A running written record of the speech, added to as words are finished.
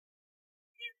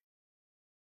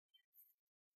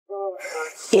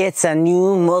It's a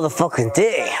new motherfucking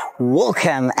day.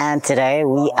 Welcome, and today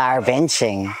we are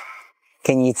benching.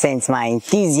 Can you sense my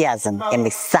enthusiasm and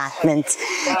excitement?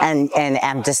 And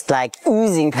I'm just like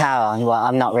oozing power. Well,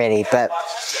 I'm not really, but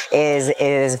it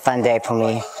is a fun day for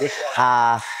me.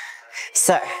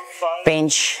 So,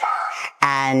 bench,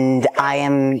 and I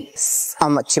am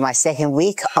to my second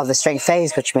week of the strength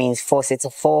phase, which means 4 sets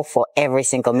of 4 for every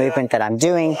single movement that I'm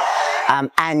doing.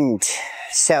 And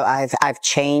so I've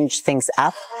changed things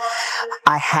up.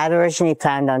 I had originally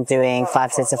planned on doing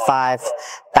 5 sets of 5,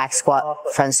 back squat,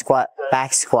 front squat,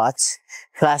 back squats,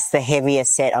 plus the heavier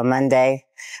set on Monday.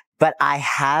 But I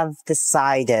have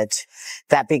decided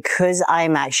that because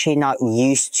I'm actually not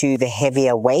used to the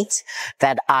heavier weight,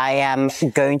 that I am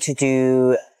going to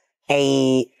do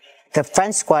the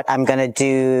front squat, I'm going to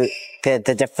do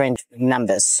the different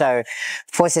numbers. So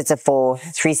 4 sets of 4,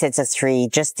 3 sets of 3,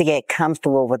 just to get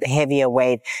comfortable with the heavier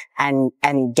weight and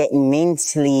get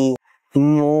mentally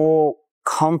more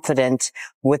confident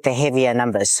with the heavier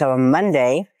numbers. So on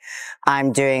Monday,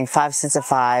 I'm doing 5 sets of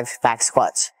 5 back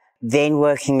squats, then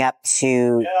working up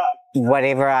to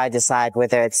whatever I decide,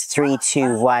 whether it's 3,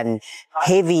 2, 1,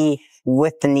 heavy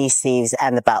with the knee sleeves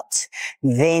and the belt.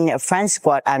 Then a front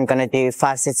squat, I'm going to do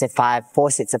 5 sets of 5, 4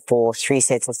 sets of 4, 3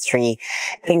 sets of 3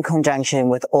 in conjunction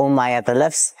with all my other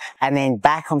lifts. And then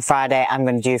back on Friday, I'm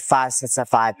going to do 5 sets of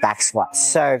 5 back squats.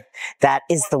 So that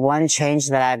is the one change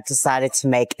that I've decided to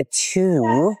make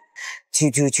to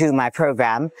my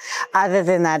program. Other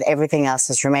than that, everything else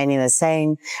is remaining the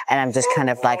same, and I'm just kind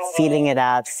of like feeling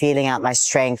out my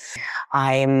strength.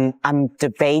 I'm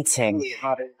debating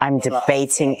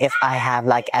if I have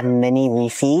like a mini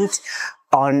refeed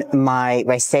on my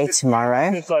race day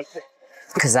tomorrow,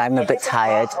 because I'm a bit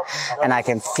tired and I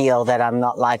can feel that I'm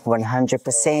not like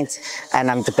 100%, and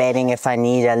I'm debating if I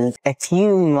need a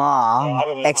few more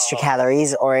extra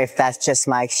calories or if that's just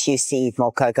my excuse to eat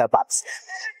more Cocoa Pops.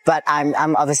 But I'm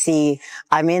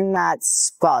in that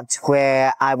spot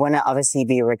where I want to obviously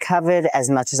be recovered as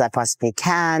much as I possibly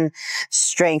can.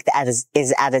 Strength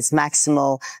is at its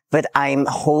maximal, but I'm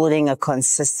holding a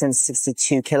consistent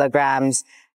 62 kilograms,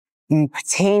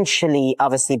 potentially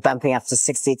obviously bumping up to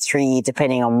 63,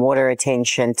 depending on water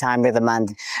retention, time of the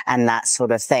month, and that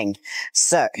sort of thing.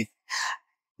 So,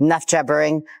 enough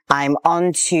jabbering. I'm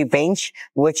on to bench,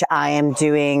 which I am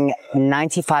doing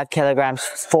 95 kilograms,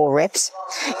 4 reps.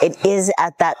 It is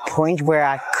at that point where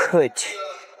I could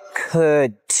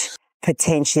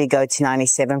potentially go to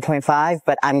 97.5,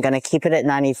 but I'm going to keep it at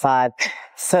 95,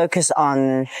 focus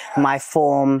on my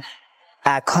form,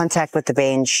 contact with the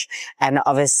bench, and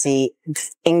obviously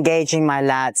engaging my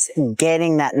lats,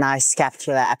 getting that nice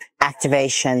scapular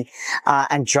activation,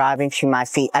 and driving through my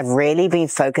feet. I've really been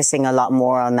focusing a lot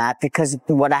more on that, because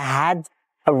what I had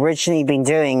originally been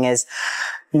doing is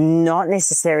not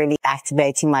necessarily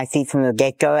activating my feet from the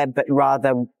get-go, but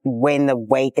rather when the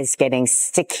weight is getting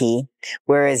sticky.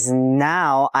 Whereas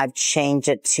now I've changed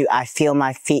it to I feel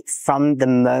my feet from the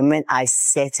moment I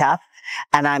set up.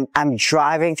 And I'm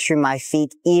driving through my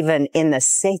feet even in the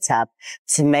setup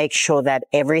to make sure that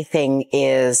everything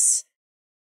is,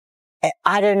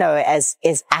 I don't know, as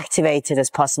activated as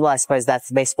possible. I suppose that's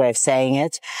the best way of saying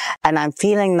it. And I'm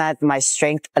feeling that my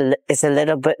strength is a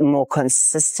little bit more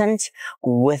consistent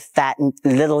with that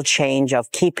little change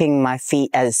of keeping my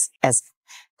feet as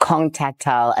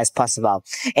contactile as possible.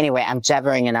 Anyway, I'm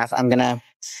jabbering enough. I'm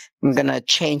gonna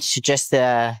change to just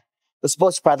the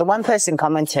sports bra. The one person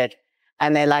commented,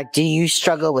 and they're like, do you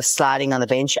struggle with sliding on the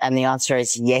bench? And the answer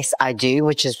is yes, I do,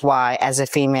 which is why as a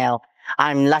female,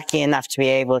 I'm lucky enough to be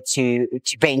able to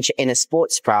bench in a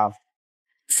sports bra.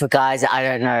 For guys, I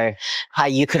don't know how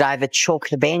you could either chalk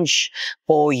the bench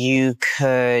or you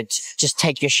could just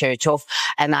take your shirt off.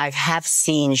 And I have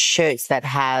seen shirts that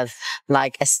have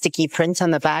like a sticky print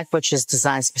on the back, which is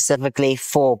designed specifically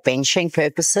for benching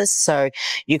purposes. So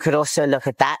you could also look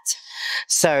at that.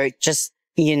 So just,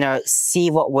 you know, see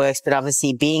what works, but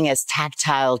obviously being as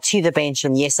tactile to the bench.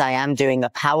 And yes, I am doing a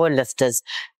power lifter's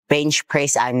bench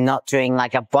press. I'm not doing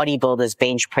like a bodybuilder's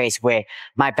bench press where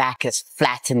my back is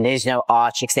flat and there's no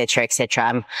arch, etc.,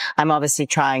 etc. I'm obviously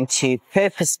trying to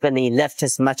purposefully lift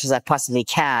as much as I possibly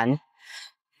can.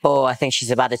 Oh, I think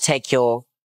she's about to take your...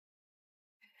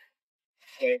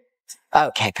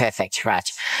 Okay, perfect.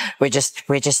 Right. We're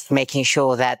just making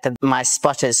sure that my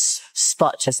spot is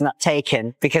not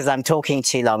taken because I'm talking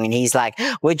too long, and he's like,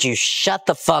 would you shut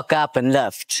the fuck up and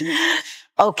lift?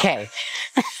 Okay.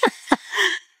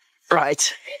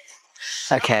 Right.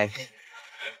 Okay.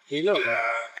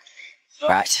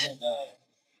 Right.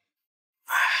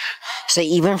 So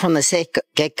even from the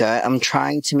get-go, I'm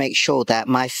trying to make sure that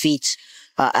my feet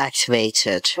are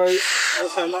activated.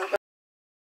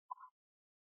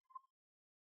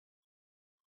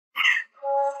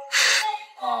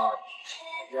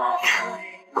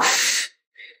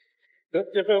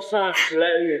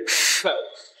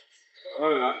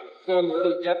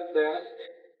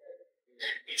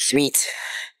 Sweet.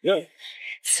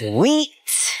 Sweet.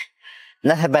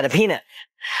 Nothing but a peanut.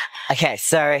 Okay,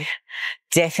 so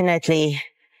definitely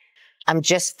I'm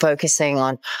just focusing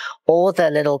on all the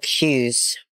little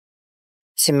cues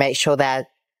to make sure that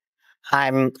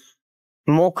I'm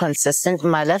more consistent in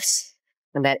my lifts,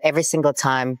 and that every single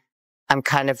time I'm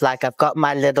kind of like, I've got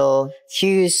my little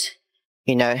cues,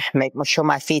 you know, make sure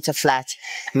my feet are flat,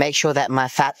 make sure that my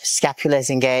fat scapula is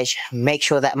engaged, make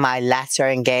sure that my lats are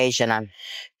engaged, and I'm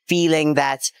feeling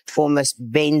that almost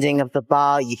bending of the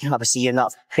bar. Obviously you're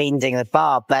not bending the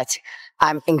bar, but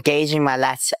I'm engaging my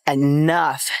lats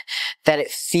enough that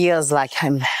it feels like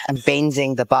I'm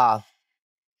bending the bar.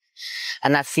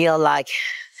 And I feel like,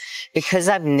 because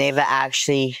I've never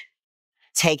actually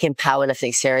taken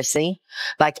powerlifting seriously,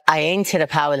 like I entered a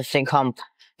powerlifting comp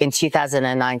in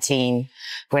 2019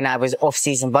 when I was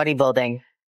off-season bodybuilding,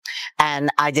 and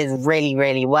I did really,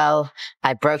 really well.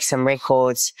 I broke some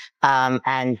records,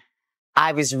 and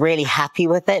I was really happy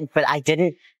with it, but I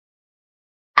didn't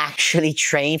actually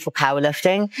train for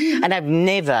powerlifting, and I've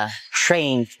never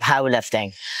trained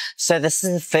powerlifting. So this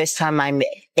is the first time I'm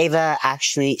ever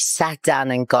actually sat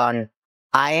down and gone,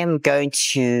 I am going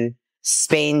to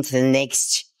spend the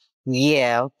next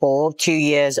year or 2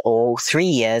 years or 3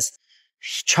 years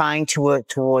trying to work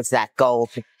towards that goal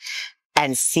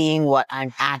and seeing what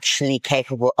I'm actually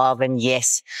capable of. And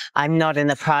yes, I'm not in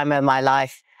the prime of my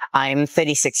life. I'm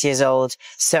 36 years old,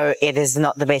 so it is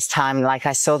not the best time. Like,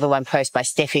 I saw the one post by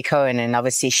Steffi Cohen, and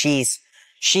obviously she's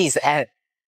an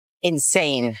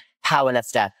insane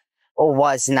powerlifter, or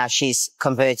was. Now she's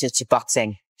converted to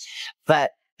boxing.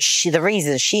 But the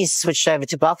reason she's switched over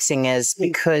to boxing is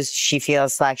because she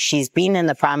feels like she's been in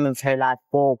the prime of her life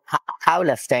for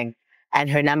powerlifting, and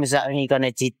her numbers are only going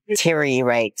to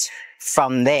deteriorate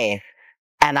from there.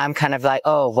 And I'm kind of like,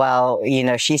 oh, well, you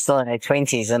know, she's still in her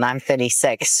 20s and I'm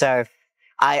 36. So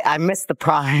I miss the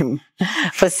prime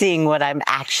for seeing what I'm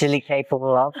actually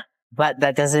capable of. But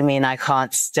that doesn't mean I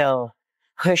can't still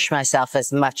push myself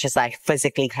as much as I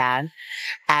physically can.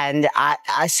 And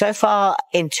I so far,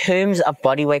 in terms of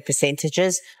body weight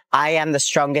percentages, I am the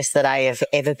strongest that I have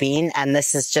ever been. And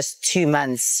this is just 2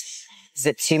 months. Is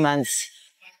it 2 months?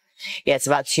 Yeah, it's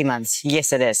about 2 months.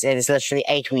 Yes, it is. It is literally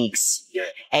 8 weeks.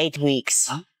 8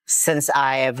 weeks since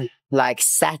I have like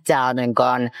sat down and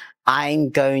gone, I'm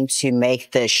going to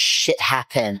make this shit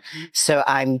happen. So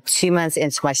I'm 2 months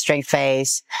into my strength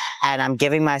phase, and I'm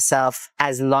giving myself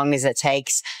as long as it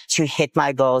takes to hit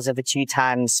my goals of a 2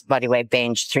 times bodyweight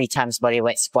bench, 3 times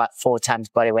bodyweight squat, 4 times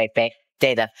bodyweight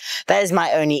deadlift. That is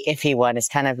my only iffy one. It's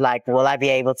kind of like, will I be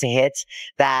able to hit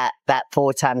that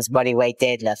 4 times bodyweight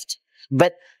deadlift?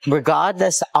 But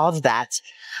regardless of that,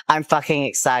 I'm fucking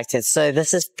excited. So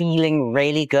this is feeling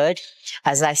really good.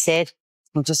 As I said,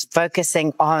 I'm just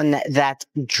focusing on that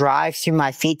drive through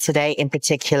my feet today. In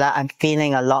particular, I'm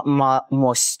feeling a lot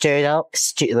more sturdy.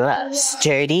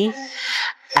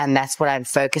 And that's what I'm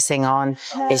focusing on,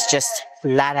 is just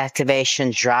lat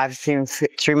activation, drive through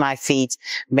my feet,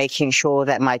 making sure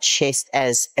that my chest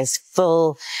is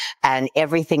full and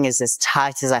everything is as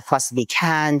tight as I possibly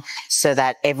can, so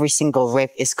that every single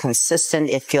rep is consistent.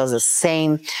 It feels the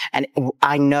same. And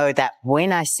I know that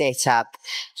when I set up,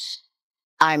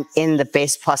 I'm in the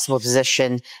best possible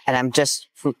position, and I'm just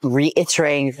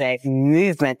reiterating that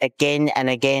movement again and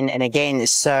again and again.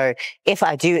 So if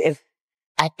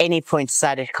at any point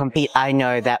decided to compete, I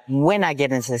know that when I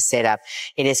get into the setup,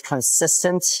 it is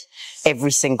consistent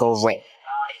every single rep.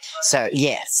 So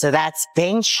yeah, so that's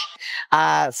bench.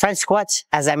 Front squat,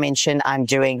 as I mentioned, I'm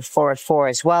doing 4 at 4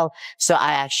 as well. So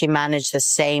I actually manage the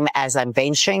same as I'm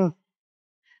benching.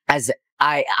 As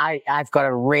I've got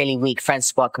a really weak front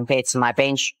squat compared to my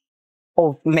bench.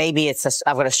 Or maybe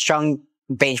I've got a strong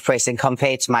bench pressing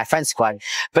compared to my front squat.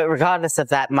 But regardless of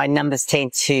that, my numbers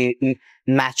tend to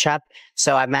match up.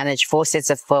 So I manage 4 sets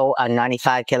of 4 on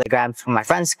 95 kilograms for my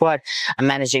front squat. I'm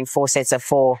managing 4 sets of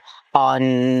 4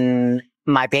 on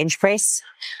my bench press.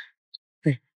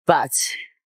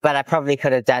 But I probably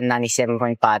could have done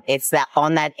 97.5. It's that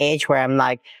on that edge where I'm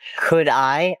like, could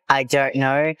I? I don't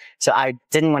know. So I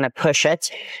didn't want to push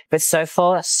it. But so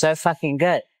far, so fucking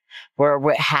good.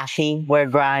 We're happy, we're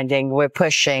grinding, we're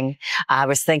pushing. I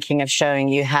was thinking of showing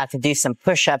you how to do some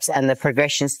push-ups and the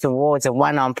progressions towards a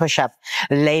 1-arm push-up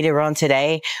later on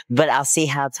today, but I'll see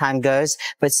how time goes.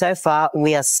 But so far,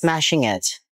 we are smashing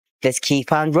it. Let's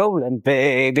keep on rolling,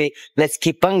 baby. Let's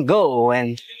keep on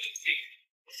going.